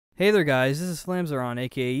Hey there guys, this is Flamzeron,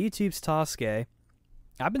 aka YouTube's Tasuke.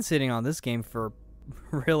 I've been sitting on this game for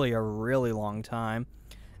really a really long time.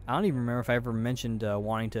 I don't even remember if I ever mentioned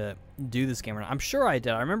wanting to do this game or not. I'm sure I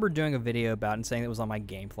did. I remember doing a video about it and saying it was on my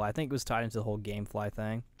Gamefly. I think it was tied into the whole Gamefly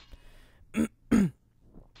thing.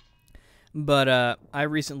 But I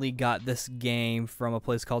recently got this game from a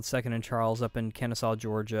place called Second and Charles up in Kennesaw,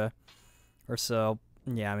 Georgia. Or so.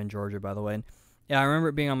 Yeah, I'm in Georgia, by the way. Yeah, I remember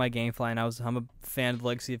it being on my Gamefly, and I'm a fan of the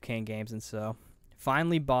Legacy of Kain games, and so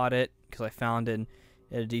finally bought it because I found it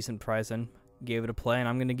at a decent price and gave it a play, and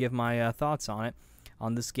I'm going to give my thoughts on it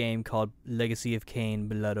on this game called Legacy of Kain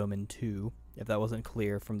Blood Omen 2, if that wasn't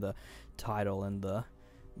clear from the title and the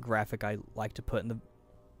graphic I like to put in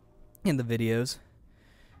the videos.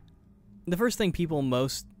 The first thing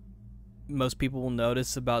most people will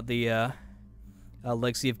notice about the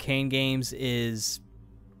Legacy of Kain games is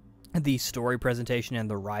the story presentation and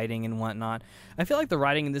the writing and whatnot. I feel like the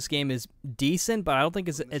writing in this game is decent, but I don't think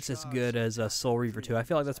it's as good as Soul Reaver 2. I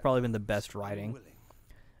feel like that's probably been the best writing.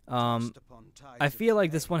 I feel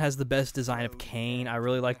like this one has the best design of Kain. I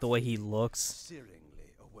really like the way he looks.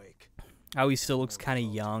 How he still looks kind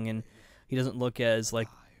of young, and he doesn't look as like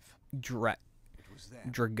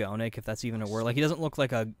dragonic, if that's even a word. Like, he doesn't look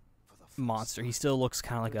like a monster. He still looks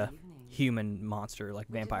kind of like a human monster, like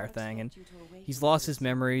vampire thing, and he's lost his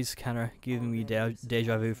memories, kind of giving me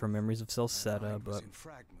deja vu from memories of Celceta. But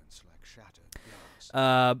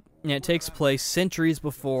yeah, it takes place centuries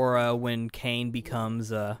before when Kain becomes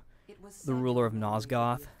the ruler of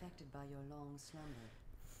Nosgoth,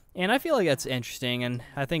 and I feel like that's interesting, and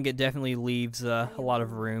I think it definitely leaves a lot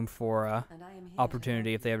of room for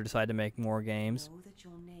opportunity if they ever decide to make more games.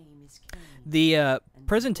 The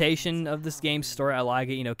presentation of this game's story, I like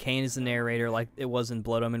it. You know, Kain is the narrator like it was in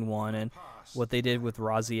Blood Omen 1, and what they did with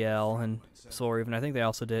Raziel and Soul Reaver, and I think they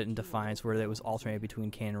also did it in Defiance, where it was alternated between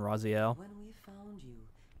Kain and Raziel.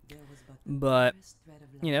 But,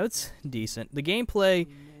 you know, it's decent. The gameplay,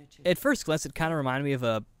 at first glance, it kind of reminded me of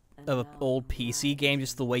a old PC game,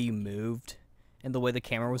 just the way you moved and the way the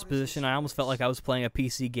camera was positioned. I almost felt like I was playing a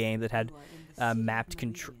PC game that had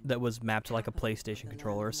that was mapped to like a PlayStation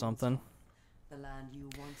controller or something.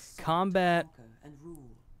 Combat,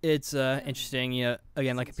 it's interesting. You know,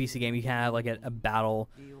 again, like a PC game, you kind of have like a battle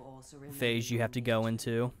phase you have to go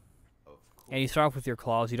into, and you start off with your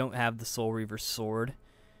claws. You don't have the Soul Reaver sword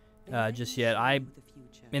just yet.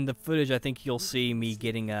 In the footage, I think you'll see me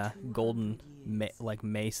getting a golden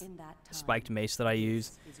mace, spiked mace that I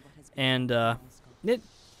use, and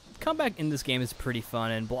combat in this game is pretty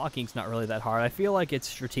fun, and blocking's not really that hard. I feel like it's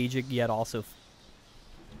strategic, yet also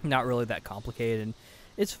not really that complicated, and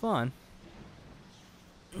it's fun.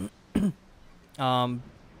 The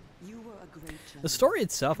story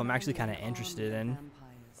itself, I'm actually kind of interested in.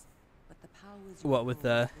 What with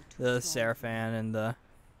the Seraphan and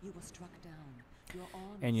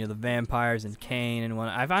you know, the vampires and Kain and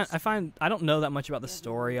whatnot. I don't know that much about the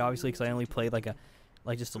story, obviously, because I only played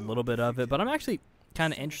just a little bit of it, but I'm actually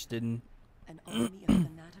kind of interested in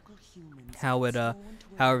how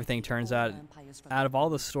everything turns out. Out of all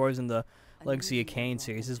the stories in the Legacy of Kain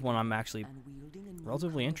series, this is one I'm actually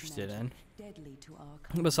relatively interested in.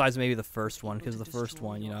 Besides maybe the first one, because the first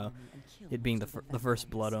one, you know, it being the first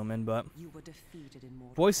Blood Omen, but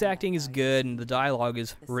voice acting is good and the dialogue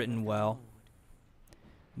is written well.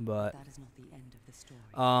 But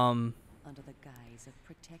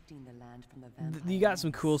you got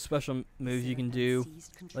some cool special moves you can do,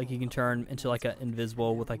 like you can turn into like an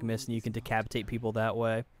invisible with like mist, and you can decapitate people that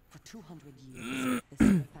way.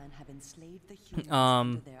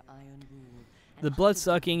 The blood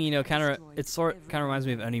sucking, you know, kind of reminds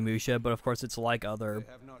me of Onimusha, but of course it's like other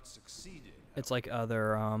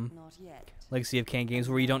Legacy of Kain games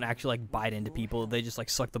where you don't actually like bite into people. They just like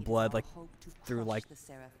suck the blood like through like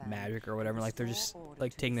magic or whatever. Like they're just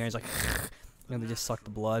like taking their hands like and they just suck the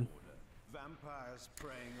blood.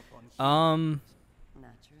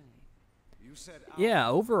 Yeah,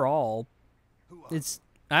 overall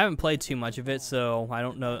I haven't played too much of it, so I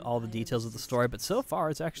don't know all the details of the story, but so far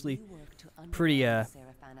it's actually pretty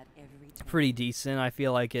decent. I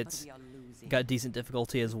feel like it's got decent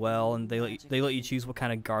difficulty as well, and they let you choose what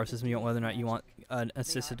kind of guard system you want, whether or not you want an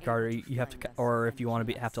assisted guard, or you have to, or if you want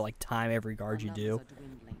to have to like time every guard you do.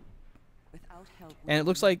 And it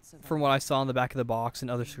looks like, from what I saw in the back of the box and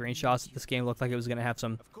other screenshots, this game looked like it was going to have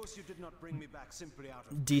some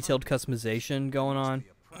detailed customization going on.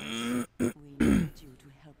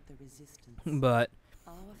 But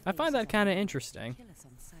I find that kind of interesting.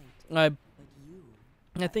 I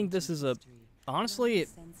think this is honestly,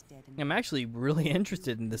 I'm actually really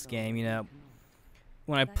interested in this game, you know.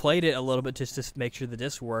 when I played it a little bit just to make sure the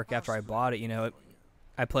discs work after I bought it, you know,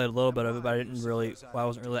 I played a little bit of it, but I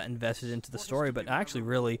wasn't really that invested into the story, but I actually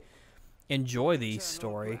really enjoy the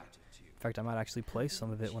story. In fact, I might actually play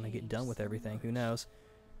some of it when I get done with everything. Who knows?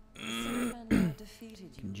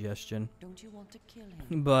 Congestion.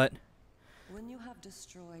 But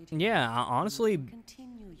yeah, honestly,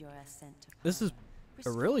 this is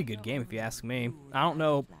a really good game if you ask me. I don't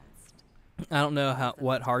know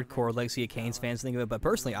what hardcore Legacy of Kain's fans think of it, but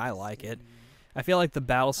personally I like it. I feel like the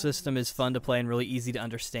battle system is fun to play and really easy to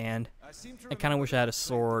understand. I kind of wish I had a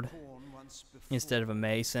sword instead of a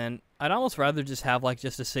mace, and I'd almost rather just have like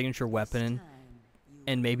just a signature weapon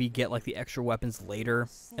and maybe get like the extra weapons later,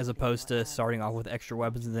 as opposed to starting off with extra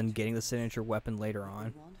weapons and then getting the signature weapon later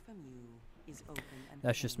on.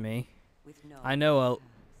 That's just me. I know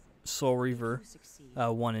Soul Reaver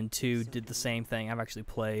 1 and 2 did the same thing. I've actually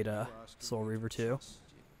played Soul Reaver 2.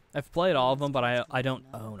 I've played all of them, but I don't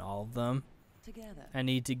own all of them. I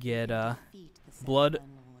need to get I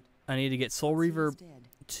need to get Soul Reaver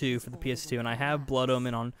 2 for the PS2, and I have Blood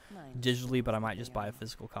Omen on digitally, but I might just buy a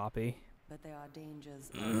physical copy. But there are dangers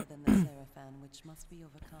other than the Seraphim which must be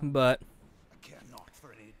overcome. But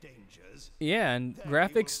yeah, and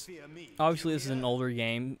graphics, obviously this is an older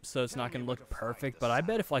game, so it's not going to look perfect, but I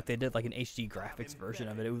bet if like they did like an HD graphics version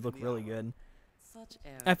of it, it would look really good.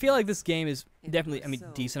 I feel like this game is definitely, I mean,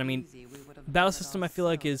 decent. I mean, battle system I feel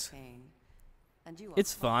like it's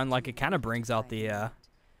fun. Like it kind of brings out the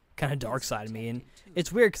kind of dark side of me, and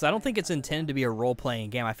it's weird because I don't think it's intended to be a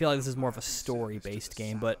role-playing game. I feel like this is more of a story-based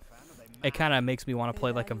game, but it kind of makes me want to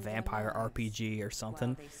play like a vampire RPG or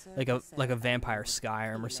something, like a vampire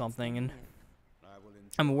Skyrim or something. And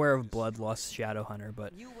I'm aware of Bloodlust Shadowhunter,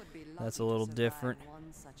 but that's a little different.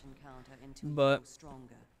 But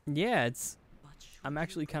yeah, I'm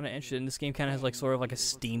actually kind of interested in this game. Kind of has like sort of like a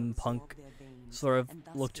steampunk sort of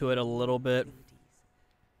look to it a little bit,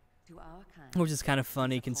 which is kind of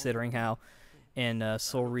funny considering how in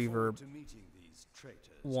Soul Reaver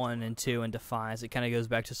 1 and 2 and Defiance, it kind of goes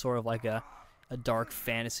back to sort of like a dark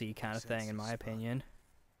fantasy kind of thing, in my opinion.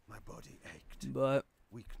 But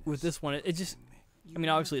with this one, it just, I mean,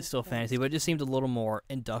 obviously it's still fantasy, but it just seemed a little more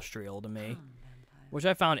industrial to me, which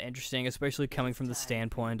I found interesting, especially coming from the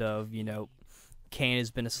standpoint of, you know, Kain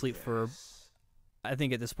has been asleep for, I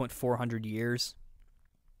think at this point, 400 years.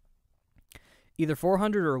 Either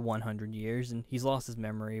 400 or 100 years, and he's lost his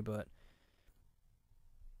memory, but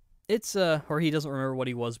it's or he doesn't remember what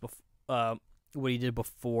he was what he did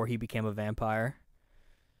before he became a vampire.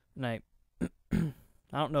 And I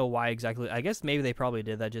don't know why exactly. I guess maybe they probably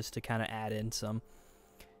did that just to kind of add in some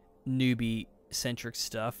newbie centric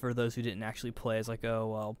stuff for those who didn't actually play. It's like, oh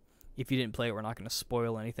well, if you didn't play it, we're not going to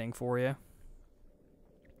spoil anything for you.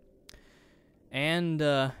 And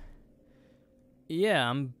yeah,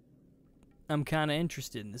 I'm kind of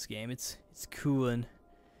interested in this game. It's cool, and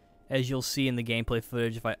as you'll see in the gameplay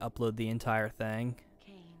footage, if I upload the entire thing,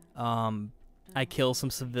 I kill some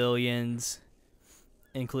civilians,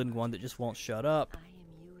 including one that just won't shut up.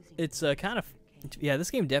 It's kind of, yeah, this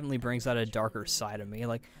game definitely brings out a darker side of me,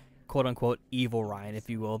 like quote unquote evil Ryan, if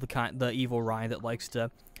you will, the evil Ryan that likes to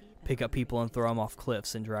pick up people and throw them off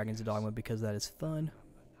cliffs in Dragon's Dogma because that is fun.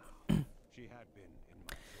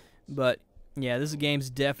 But yeah, this game's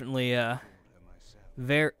definitely I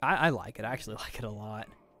like it. I actually like it a lot.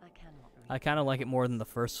 I kind of like it more than the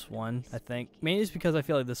first one, I think. Mainly just because I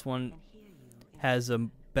feel like this one has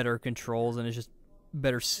better controls and is just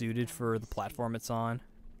better suited for the platform it's on.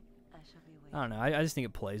 I don't know. I just think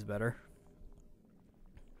it plays better.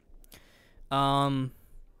 And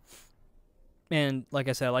like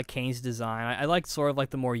I said, I like Kain's design. I like sort of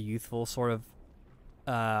like the more youthful sort of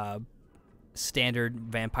standard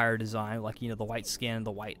vampire design, like, you know, the white skin,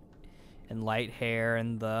 the white and light hair,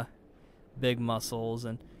 and the big muscles,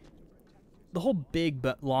 and the whole big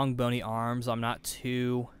long bony arms. I'm not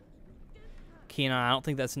too keen on. I don't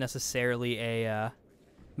think that's necessarily a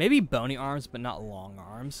maybe bony arms, but not long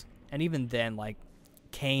arms. And even then, like,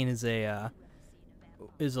 Kain is a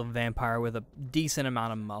vampire with a decent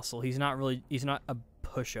amount of muscle. He's not a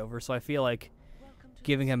pushover, so I feel like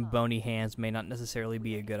giving him bony hands may not necessarily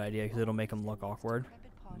be a good idea because it'll make him look awkward.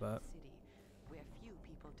 But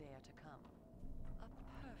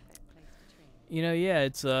you know, yeah,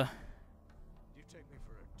 it's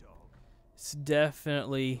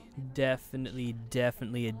definitely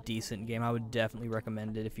a decent game. I would definitely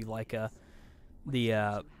recommend it if you like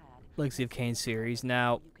the Legacy of Kain series.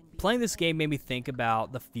 Now, playing this game made me think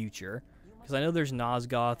about the future, because I know there's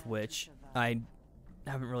Nosgoth, which I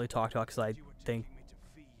haven't really talked about because I think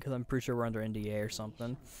because I'm pretty sure we're under NDA or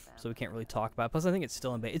something, so we can't really talk about it. Plus, I think it's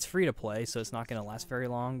still in beta. It's free to play, so it's not going to last very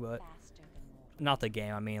long, but not the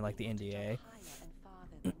game, I mean, like the NDA.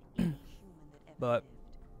 But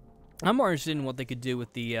I'm more interested in what they could do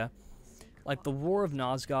with the, like the War of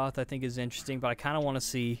Nosgoth, I think is interesting, but I kind of want to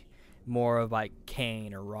see more of like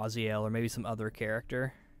Kain or Raziel or maybe some other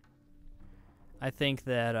character. I think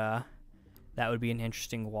that that would be an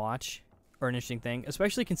interesting watch, or an interesting thing,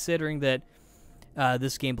 especially considering that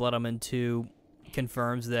this game, Blood Omen 2,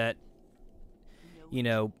 confirms that, you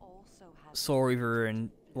know, Soul Reaver and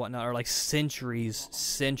whatnot are like centuries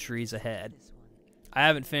ahead. I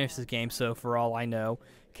haven't finished this game, so for all I know,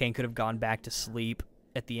 Kain could have gone back to sleep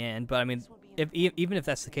at the end. But I mean, even if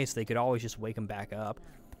that's the case, they could always just wake him back up.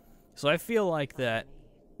 So I feel like that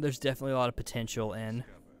there's definitely a lot of potential in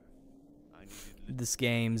this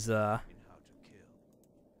game's in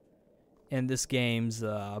this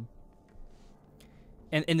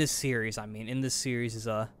series. I mean, in this series is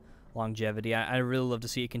longevity. I really love to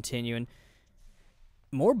see it continue, and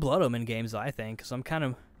more Blood Omen games, I think, because I'm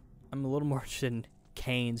a little more interested in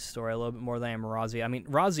Kain's story a little bit more than I am Raziel. I mean,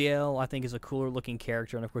 Raziel, I think, is a cooler looking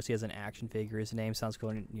character, and of course he has an action figure. His name sounds cool,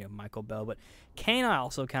 and, you know, Michael Bell. But Kain I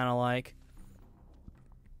also kind of like.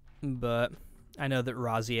 But I know that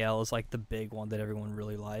Raziel is like the big one that everyone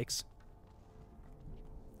really likes.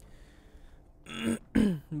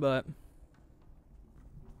 But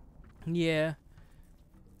yeah,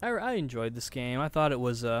 I enjoyed this game. I thought it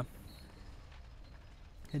was a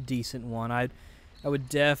decent one. I would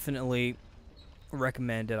definitely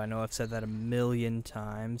recommend it. I know I've said that a million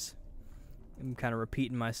times. I'm kind of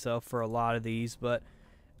repeating myself for a lot of these, but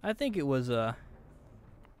I think it was a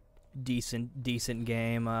decent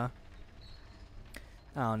game. I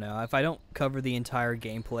don't know. If I don't cover the entire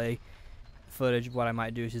gameplay footage, what I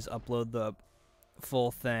might do is just upload the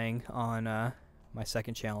full thing on my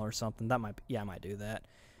second channel or something. I might do that.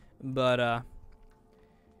 But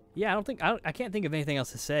yeah, I can't think of anything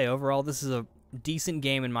else to say. Overall, this is a decent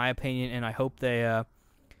game in my opinion, and I hope they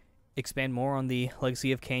expand more on the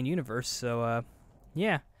Legacy of Kain universe. So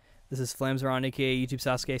yeah, this is Flamesron, aka YouTube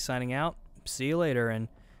Sasuke, signing out. See you later, and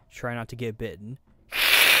try not to get bitten.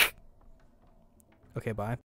 Okay, bye.